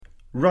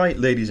Right,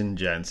 ladies and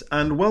gents,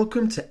 and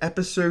welcome to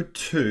episode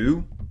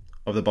 2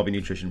 of the Bobby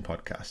Nutrition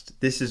Podcast.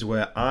 This is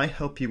where I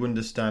help you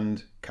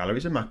understand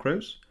calories and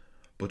macros,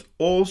 but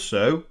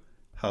also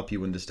help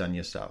you understand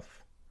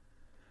yourself.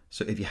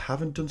 So if you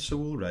haven't done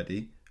so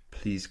already,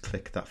 please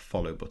click that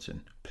follow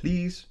button.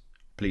 Please,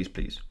 please,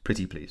 please,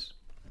 pretty please.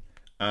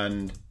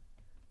 And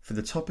for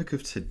the topic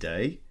of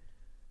today,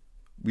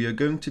 we are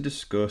going to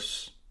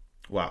discuss,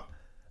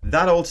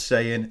 that old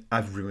saying,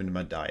 I've ruined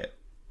my diet.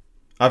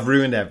 I've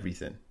ruined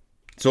everything.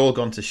 It's all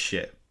gone to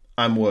shit.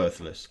 I'm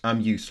worthless.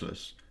 I'm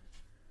useless.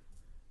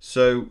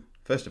 So,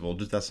 first of all,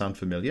 does that sound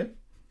familiar?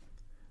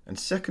 And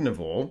second of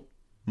all,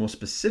 more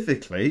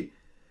specifically,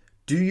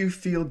 do you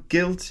feel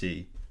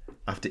guilty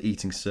after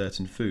eating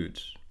certain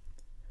foods?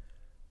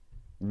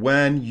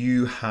 When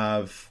you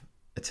have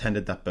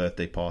attended that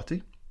birthday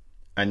party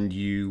and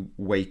you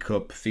wake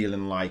up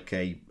feeling like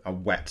a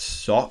wet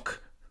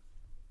sock,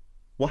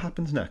 what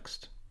happens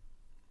next?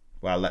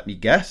 Well, let me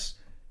guess.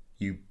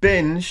 You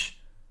binge.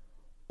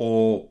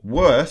 Or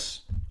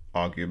worse,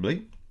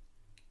 arguably,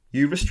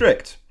 you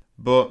restrict.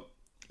 But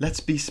let's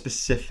be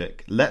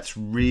specific. Let's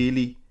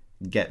really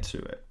get to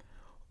it.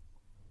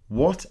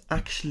 What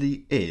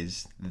actually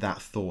is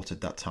that thought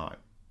at that time?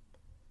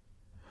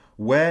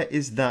 Where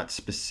is that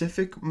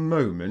specific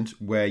moment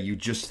where you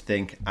just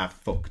think, I've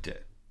fucked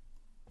it?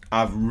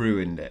 I've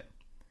ruined it?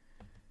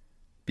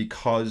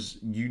 Because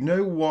you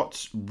know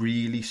what's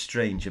really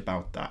strange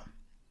about that?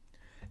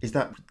 Is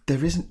that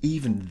there isn't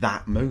even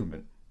that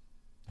moment.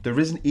 There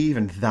isn't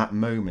even that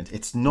moment.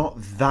 It's not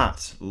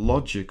that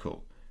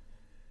logical.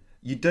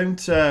 You don't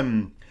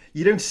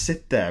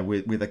sit there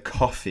with a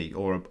coffee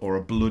or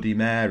a Bloody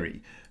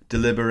Mary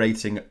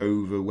deliberating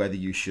over whether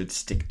you should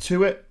stick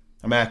to it.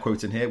 I'm air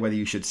quoting here, whether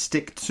you should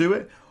stick to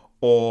it,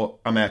 or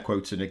I'm air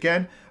quoting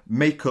again,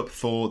 make up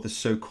for the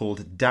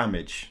so-called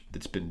damage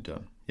that's been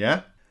done.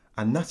 Yeah?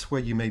 And that's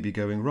where you may be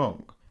going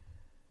wrong.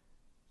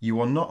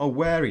 You are not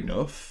aware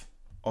enough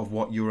of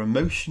what your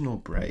emotional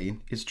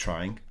brain is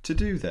trying to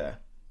do there.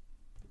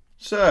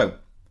 So,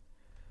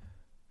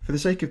 for the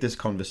sake of this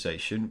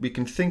conversation, we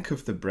can think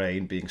of the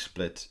brain being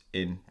split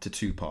into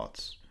two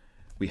parts.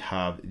 We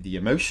have the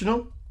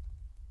emotional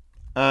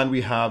and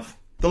we have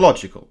the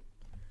logical.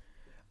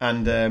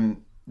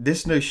 And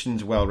this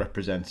notion's well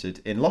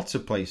represented in lots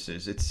of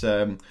places.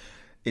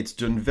 It's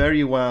done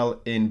very well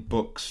in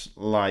books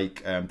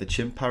like The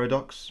Chimp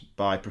Paradox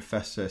by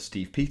Professor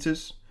Steve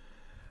Peters,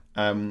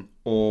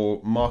 or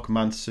Mark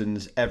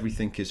Manson's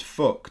Everything is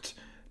Fucked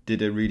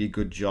did a really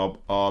good job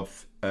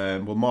of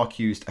Mark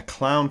used a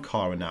clown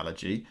car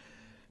analogy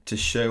to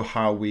show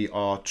how we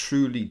are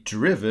truly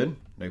driven,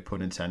 no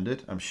pun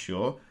intended, I'm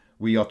sure,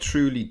 we are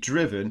truly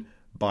driven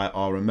by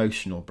our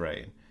emotional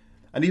brain.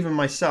 And even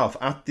myself,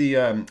 at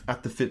the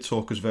Fit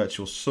Talkers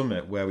Virtual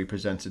Summit, where we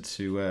presented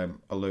to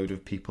a load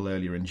of people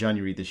earlier in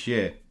January this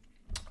year,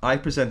 I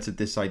presented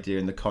this idea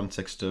in the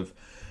context of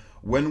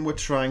when we're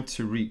trying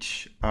to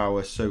reach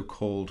our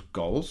so-called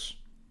goals,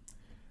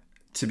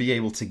 to be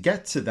able to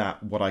get to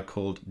that, what I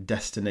called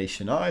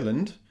destination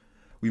island,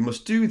 we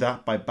must do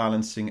that by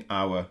balancing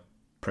our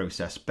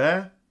process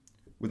bear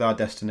with our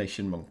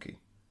destination monkey.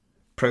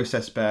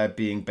 Process bear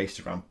being based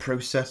around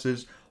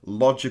processes,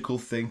 logical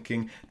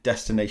thinking,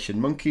 destination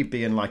monkey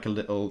being like a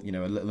little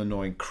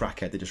annoying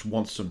crackhead that just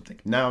wants something.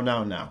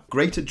 Now.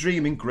 Great at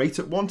dreaming, great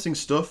at wanting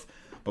stuff,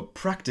 but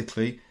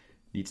practically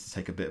needs to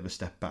take a bit of a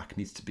step back,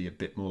 needs to be a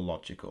bit more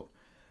logical.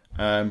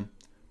 But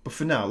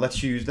for now,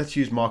 let's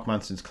use Mark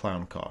Manson's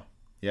clown car.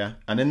 Yeah,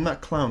 and in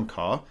that clown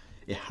car,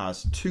 it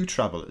has two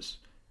travelers,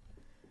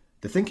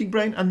 the thinking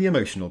brain and the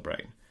emotional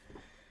brain.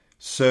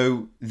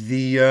 So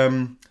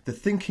the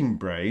thinking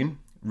brain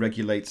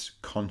regulates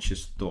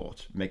conscious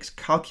thought, makes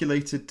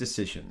calculated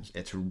decisions.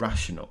 It's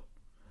rational,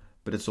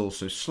 but it's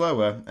also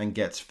slower and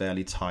gets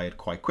fairly tired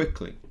quite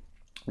quickly.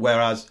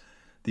 Whereas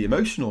the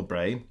emotional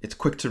brain, it's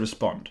quick to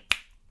respond,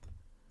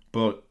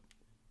 but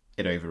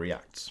it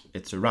overreacts.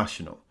 It's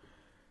irrational.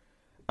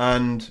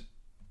 And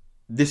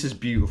this is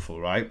beautiful,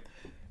 right?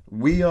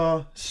 We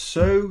are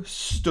so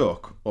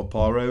stuck up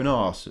our own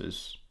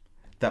arses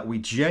that we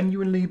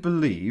genuinely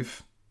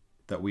believe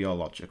that we are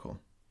logical.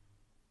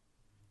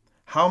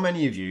 How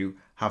many of you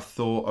have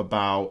thought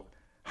about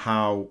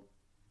how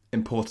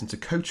important a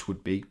coach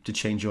would be to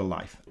change your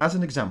life? As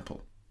an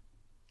example,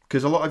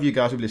 because a lot of you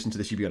guys who listen to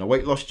this, you'll be on a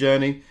weight loss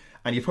journey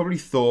and you probably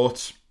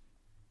thought,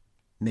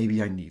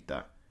 maybe I need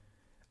that.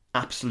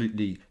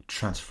 Absolutely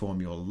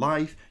transform your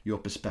life, your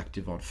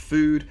perspective on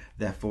food,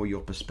 therefore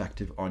your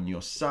perspective on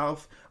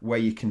yourself, where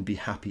you can be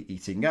happy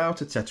eating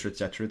out, etc.,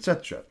 etc.,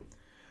 etc.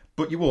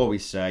 But you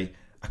always say,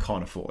 I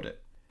can't afford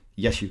it.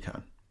 Yes, you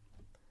can.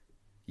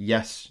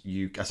 Yes,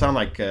 I sound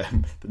like the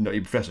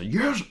nutty professor.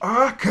 Yes,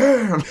 I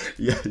can.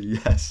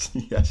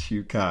 Yes,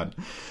 you can.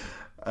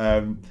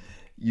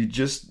 You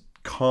just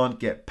can't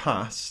get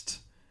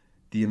past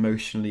the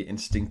emotionally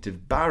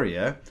instinctive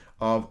barrier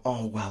of,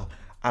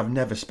 I've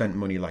never spent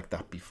money like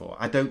that before.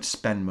 I don't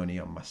spend money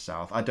on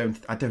myself. I don't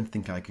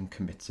think I can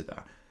commit to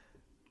that.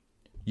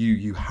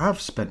 You have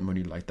spent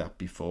money like that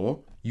before.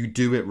 You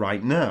do it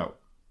right now.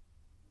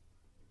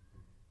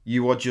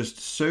 You are just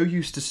so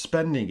used to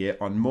spending it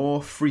on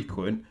more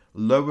frequent,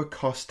 lower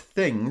cost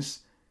things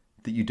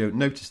that you don't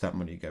notice that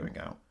money going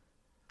out.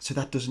 So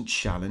that doesn't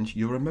challenge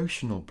your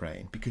emotional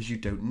brain because you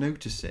don't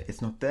notice it.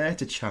 It's not there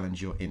to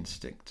challenge your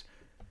instinct.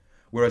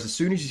 Whereas as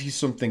soon as you see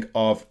something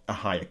of a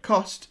higher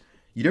cost,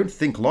 you don't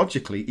think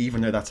logically,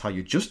 even though that's how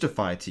you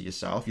justify it to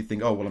yourself. You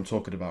think, oh, well, I'm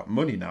talking about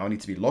money now. I need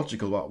to be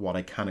logical about what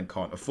I can and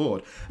can't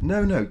afford.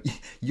 No,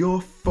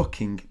 you're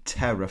fucking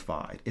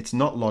terrified. It's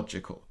not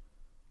logical.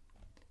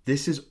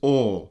 This is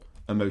all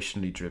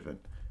emotionally driven.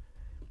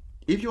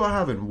 If you are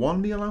having one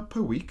meal out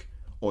per week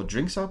or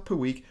drinks out per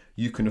week,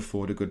 you can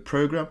afford a good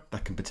program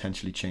that can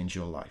potentially change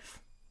your life.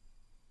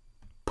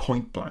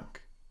 Point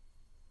blank.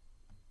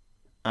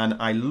 And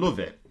I love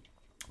it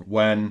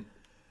when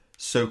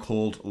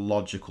so-called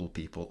logical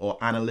people or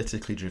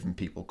analytically driven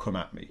people come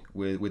at me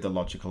with a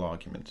logical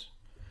argument,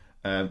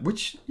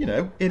 which,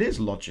 it is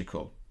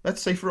logical.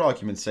 Let's say for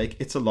argument's sake,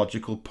 it's a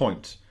logical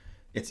point.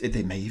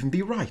 They may even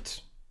be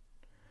right.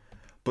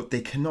 But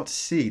they cannot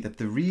see that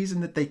the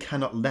reason that they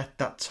cannot let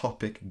that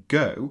topic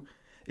go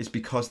is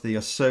because they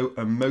are so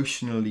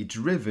emotionally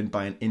driven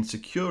by an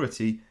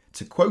insecurity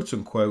to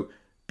quote-unquote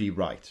be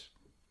right.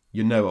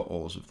 You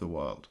know-it-alls of the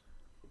world.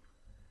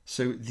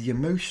 So the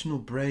emotional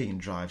brain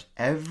drives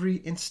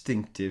every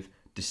instinctive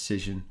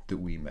decision that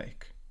we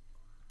make.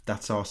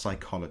 That's our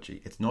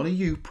psychology. It's not a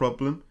you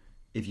problem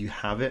if you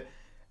have it,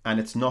 and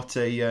it's not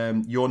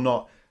you're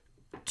not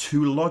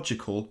too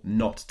logical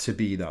not to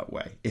be that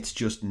way. It's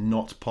just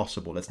not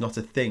possible. It's not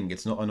a thing.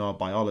 It's not in our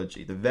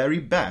biology. The very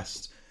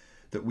best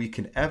that we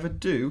can ever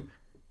do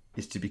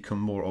is to become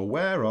more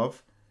aware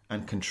of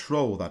and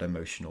control that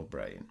emotional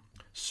brain.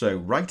 So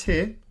right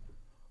here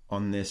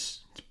on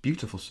this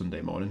beautiful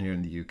Sunday morning here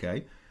in the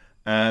UK,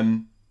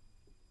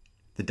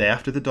 the day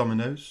after the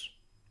Dominoes,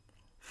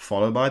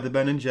 followed by the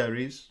Ben &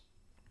 Jerry's,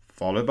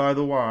 followed by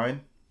the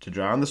wine to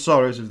drown the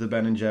sorrows of the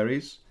Ben &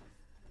 Jerry's,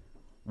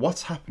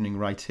 what's happening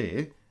right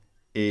here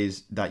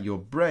is that your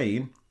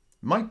brain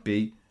might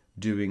be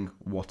doing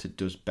what it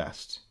does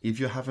best. If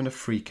you're having a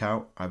freak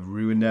out, I've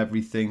ruined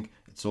everything,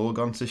 it's all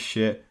gone to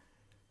shit,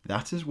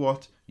 that is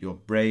what your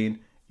brain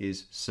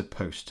is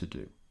supposed to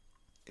do.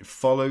 It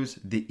follows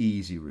the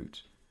easy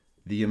route,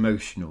 the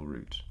emotional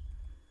route.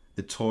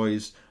 The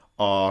toys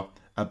are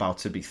about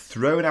to be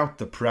thrown out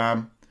the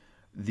pram.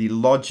 The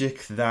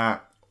logic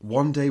that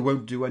one day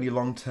won't do any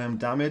long-term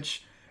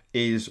damage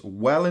is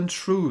well and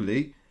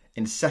truly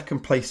in second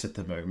place at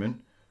the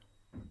moment,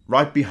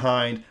 right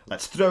behind,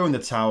 let's throw in the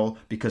towel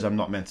because I'm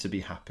not meant to be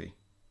happy.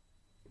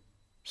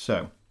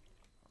 So,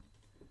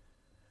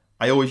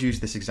 I always use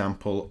this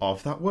example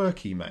of that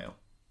work email.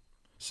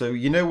 So,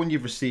 when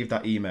you've received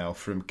that email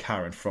from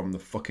Karen from the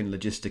fucking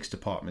logistics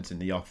department in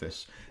the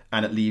office,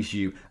 and it leaves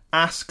you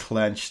ass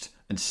clenched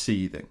and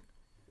seething.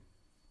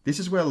 This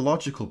is where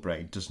logical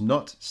brain does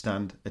not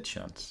stand a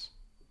chance.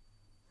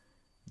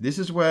 This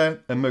is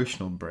where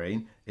emotional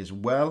brain is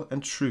well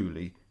and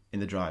truly in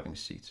the driving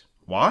seat.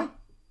 Why?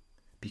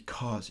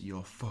 Because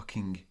you're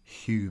fucking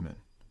human.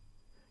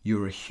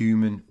 You're a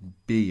human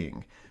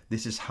being.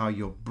 This is how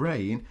your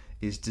brain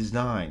is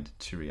designed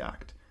to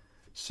react.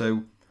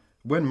 So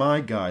when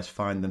my guys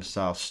find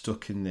themselves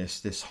stuck in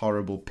this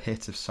horrible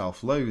pit of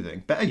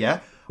self-loathing, better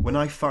yet, when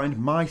I find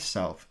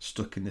myself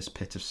stuck in this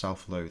pit of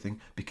self-loathing,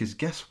 because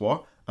guess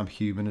what? I'm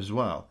human as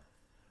well.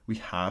 We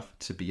have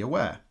to be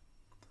aware.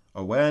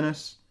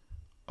 Awareness,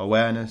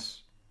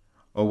 awareness,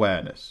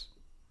 awareness.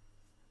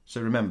 So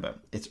remember,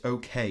 it's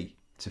okay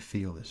to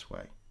feel this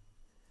way.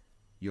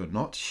 You're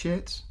not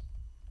shit.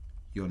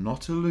 You're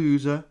not a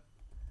loser.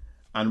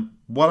 And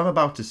what I'm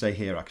about to say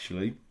here,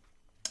 actually,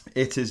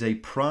 it is a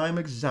prime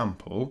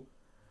example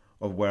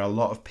of where a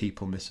lot of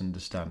people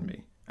misunderstand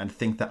me and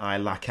think that I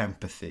lack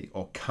empathy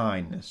or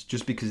kindness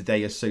just because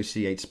they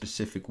associate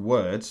specific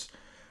words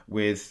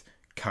with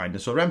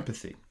kindness or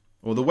empathy,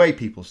 or the way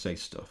people say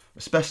stuff,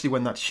 especially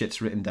when that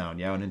shit's written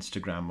down, on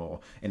Instagram or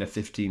in a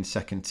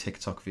 15-second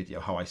TikTok video,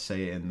 how I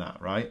say it in that,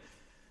 right?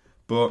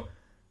 But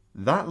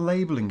that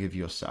labeling of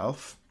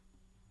yourself,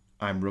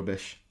 I'm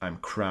rubbish, I'm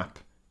crap,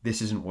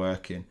 this isn't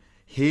working,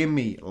 hear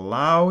me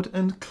loud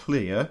and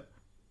clear,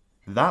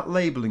 that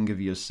labeling of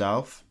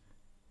yourself,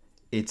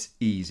 it's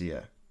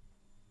easier.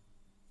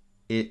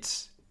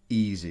 It's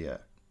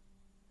easier.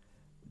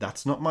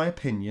 That's not my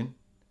opinion.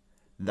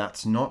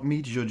 That's not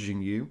me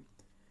judging you.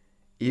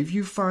 If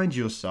you find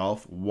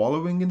yourself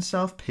wallowing in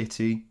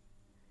self-pity,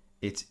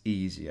 it's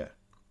easier.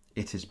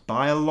 It is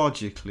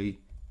biologically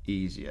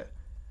easier.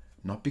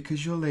 Not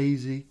because you're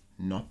lazy,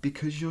 not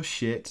because you're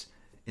shit.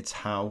 It's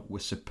how we're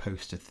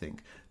supposed to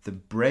think. The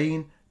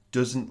brain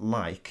doesn't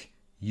like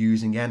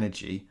using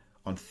energy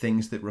on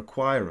things that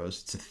require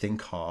us to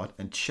think hard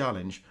and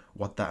challenge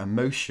what that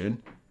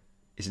emotion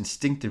is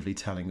instinctively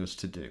telling us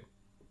to do.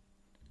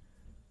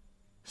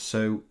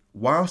 So,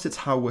 whilst it's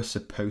how we're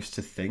supposed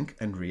to think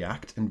and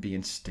react and be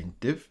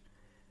instinctive,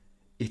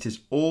 it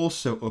is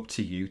also up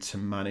to you to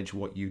manage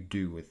what you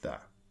do with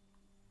that.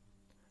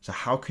 So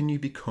how can you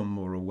become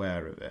more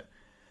aware of it?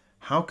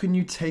 How can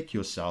you take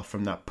yourself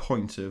from that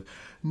point of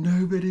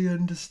nobody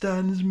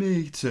understands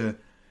me to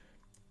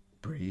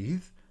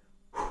breathe?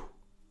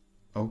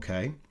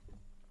 Okay.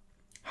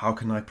 How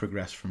can I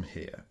progress from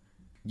here?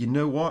 You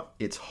know what?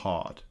 It's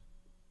hard.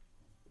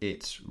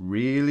 It's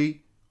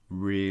really,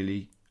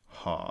 really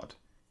hard.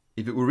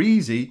 If it were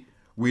easy,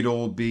 we'd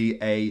all be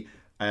a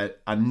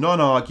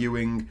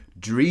non-arguing,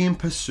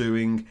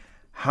 dream-pursuing,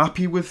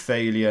 happy with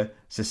failure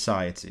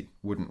society,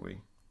 wouldn't we?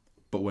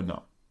 But we're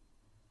not.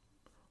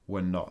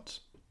 We're not.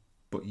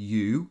 But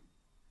you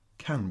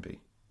can be.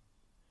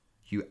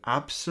 You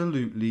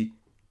absolutely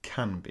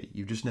can be.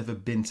 You've just never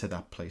been to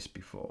that place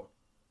before.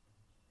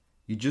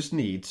 You just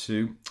need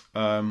to,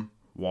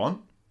 one,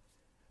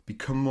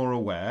 become more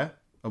aware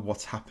of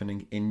what's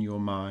happening in your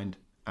mind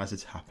as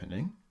it's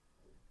happening.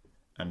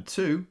 And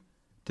two,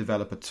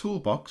 develop a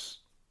toolbox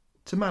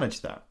to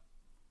manage that.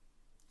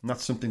 And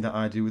that's something that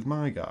I do with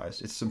my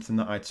guys. It's something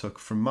that I took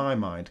from my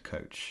mind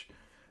coach.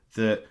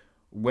 That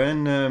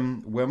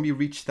when we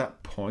reach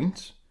that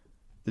point,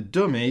 the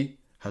dummy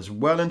has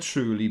well and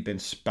truly been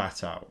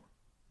spat out.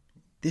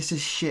 This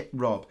is shit,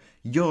 Rob.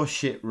 You're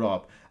shit,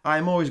 Rob.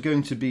 I'm always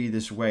going to be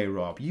this way,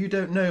 Rob. You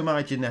don't know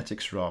my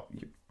genetics, Rob.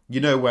 You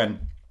know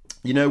when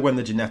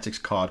the genetics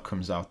card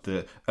comes out,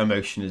 the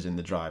emotion is in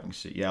the driving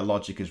seat. Yeah,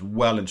 logic is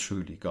well and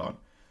truly gone.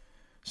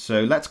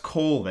 So let's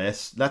call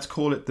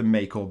it the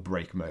make or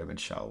break moment,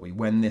 shall we?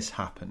 When this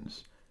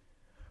happens.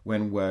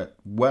 When we're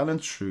well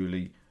and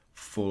truly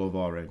full of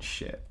our own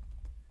shit.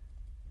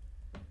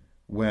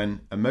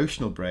 When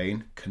emotional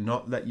brain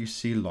cannot let you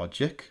see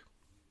logic,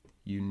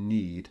 you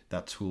need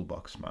that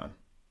toolbox, man.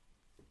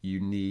 You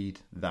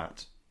need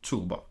that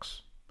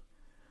toolbox.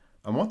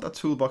 And what that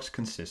toolbox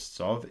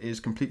consists of is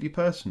completely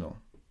personal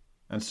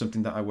and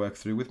something that I work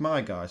through with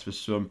my guys. For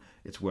some,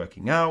 it's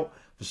working out.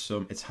 For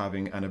some, it's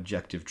having an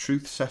objective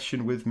truth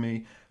session with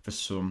me. For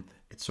some,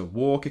 it's a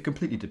walk. It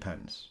completely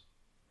depends.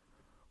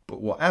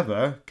 But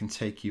whatever can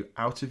take you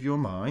out of your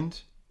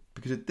mind,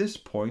 because at this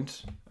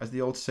point, as the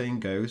old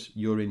saying goes,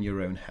 you're in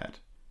your own head.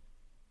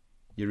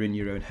 You're in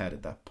your own head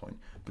at that point.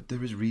 But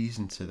there is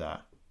reason to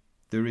that.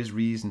 There is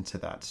reason to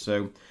that.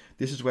 So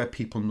this is where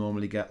people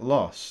normally get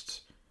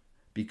lost.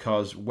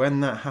 Because when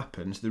that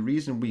happens, the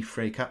reason we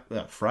freak out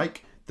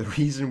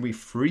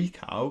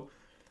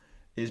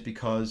is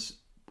because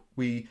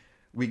we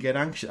get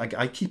anxious.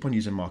 I keep on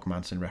using Mark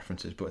Manson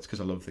references, but it's because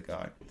I love the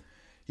guy.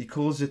 He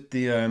calls it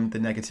the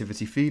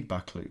negativity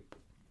feedback loop.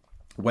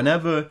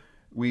 Whenever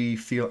we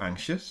feel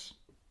anxious,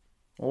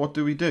 what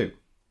do?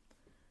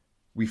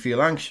 We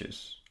feel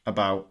anxious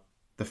about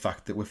the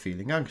fact that we're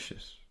feeling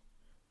anxious.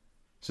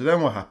 So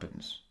then what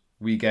happens?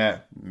 We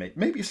get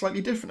maybe a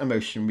slightly different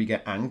emotion. We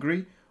get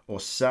angry or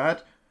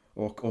sad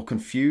or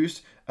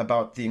confused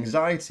about the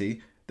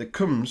anxiety that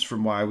comes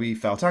from why we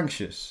felt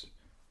anxious.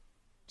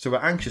 So we're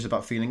anxious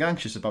about feeling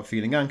anxious about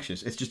feeling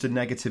anxious. It's just a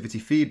negativity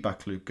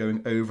feedback loop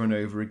going over and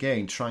over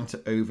again, trying to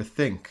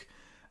overthink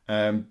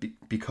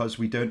because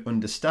we don't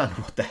understand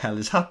what the hell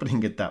is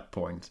happening at that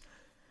point.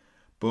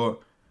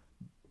 But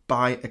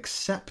by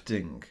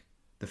accepting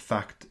the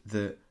fact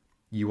that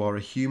you are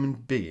a human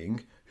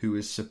being who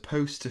is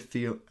supposed to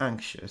feel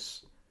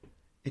anxious,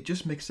 it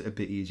just makes it a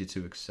bit easier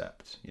to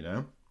accept, you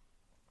know?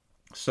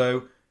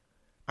 So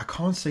I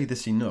can't say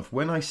this enough.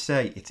 When I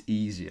say it's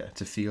easier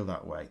to feel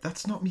that way,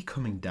 that's not me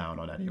coming down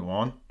on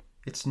anyone.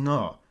 It's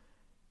not.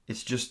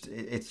 It's just,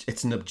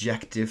 it's an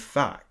objective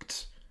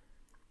fact.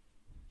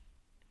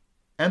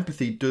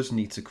 Empathy does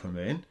need to come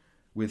in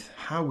with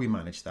how we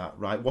manage that,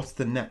 right? What's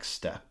the next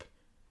step?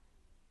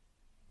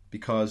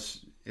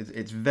 Because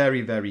it's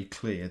very, very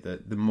clear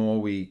that the more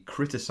we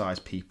criticize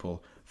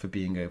people for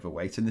being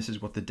overweight, and this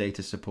is what the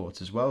data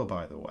supports as well,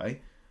 by the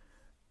way,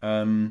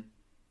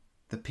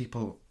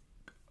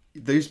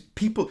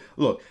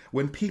 look,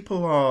 when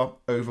people are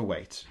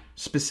overweight,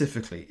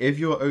 specifically, if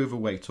you're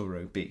overweight or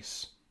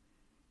obese,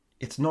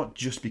 it's not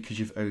just because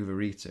you've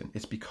overeaten,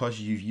 it's because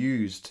you've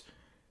used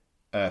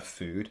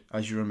food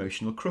as your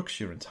emotional crux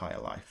your entire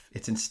life.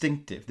 It's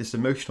instinctive, this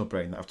emotional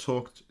brain that I've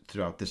talked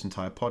throughout this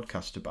entire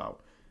podcast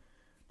about.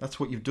 That's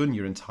what you've done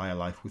your entire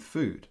life with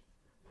food.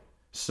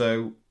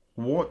 So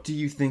what do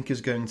you think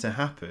is going to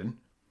happen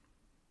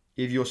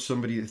if you're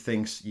somebody that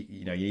thinks,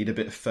 you need a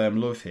bit of firm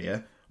love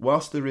here?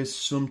 Whilst there is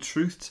some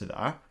truth to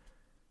that,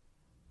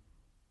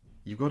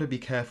 you've got to be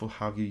careful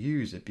how you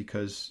use it,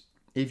 because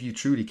if you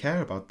truly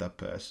care about that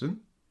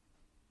person,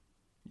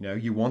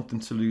 you want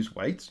them to lose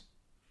weight,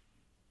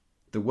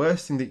 the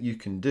worst thing that you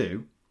can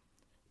do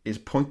is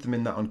point them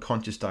in that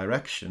unconscious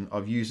direction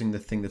of using the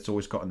thing that's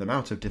always gotten them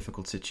out of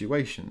difficult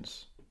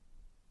situations.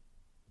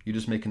 You're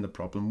just making the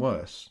problem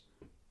worse.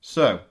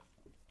 So,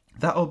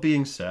 that all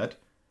being said,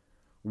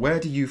 where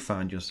do you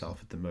find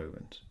yourself at the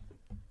moment?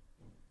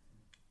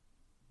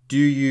 Do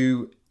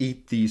you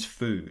eat these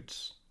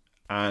foods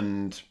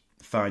and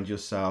find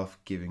yourself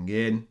giving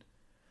in?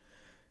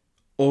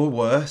 Or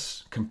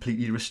worse,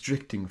 completely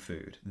restricting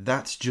food?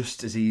 That's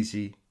just as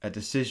easy a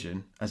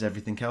decision as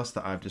everything else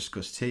that I've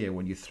discussed here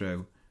when you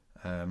throw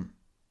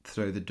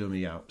the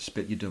dummy out,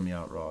 spit your dummy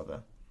out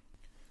rather.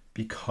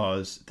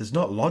 because there's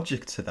not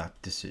logic to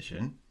that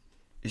decision.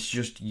 It's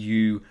just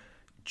you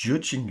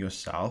judging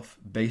yourself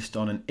based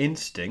on an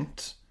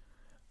instinct,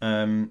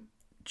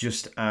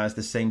 just as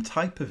the same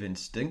type of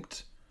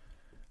instinct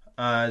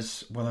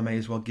as, well, I may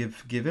as well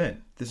give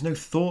in. There's no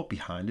thought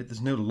behind it.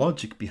 There's no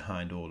logic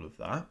behind all of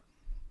that.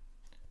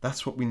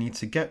 That's what we need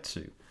to get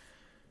to.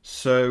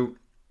 So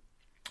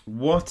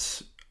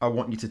what I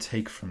want you to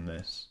take from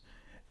this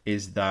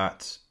is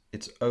that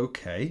it's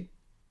okay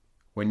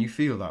when you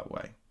feel that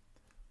way.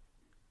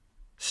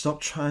 Stop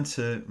trying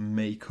to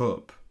make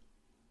up.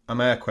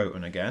 I'm air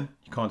quoting again.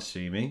 You can't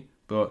see me.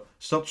 But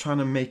stop trying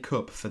to make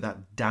up for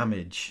that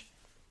damage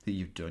that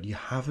you've done. You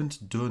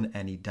haven't done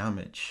any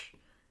damage.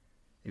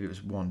 If it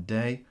was 1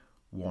 day,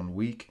 1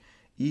 week,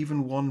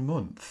 even 1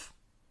 month,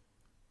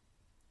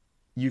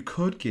 you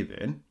could give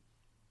in,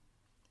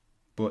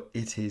 but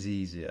it is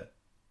easier.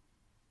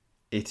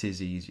 It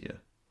is easier.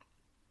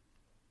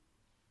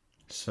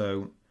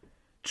 So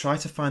try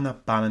to find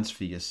that balance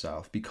for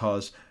yourself,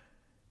 because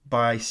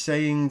by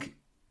saying,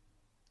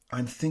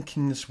 I'm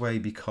thinking this way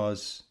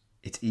because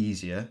it's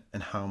easier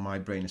and how my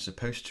brain is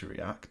supposed to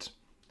react,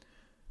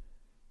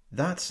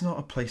 that's not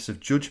a place of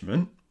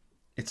judgment.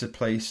 It's a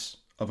place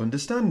of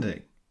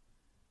understanding.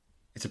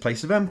 It's a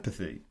place of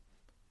empathy.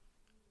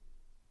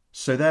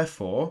 So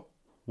therefore,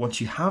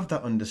 once you have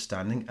that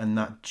understanding and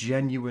that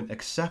genuine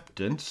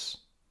acceptance,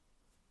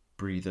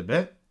 breathe a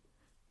bit,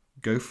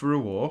 go for a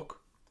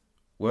walk,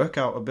 work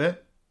out a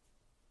bit,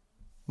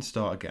 and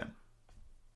start again.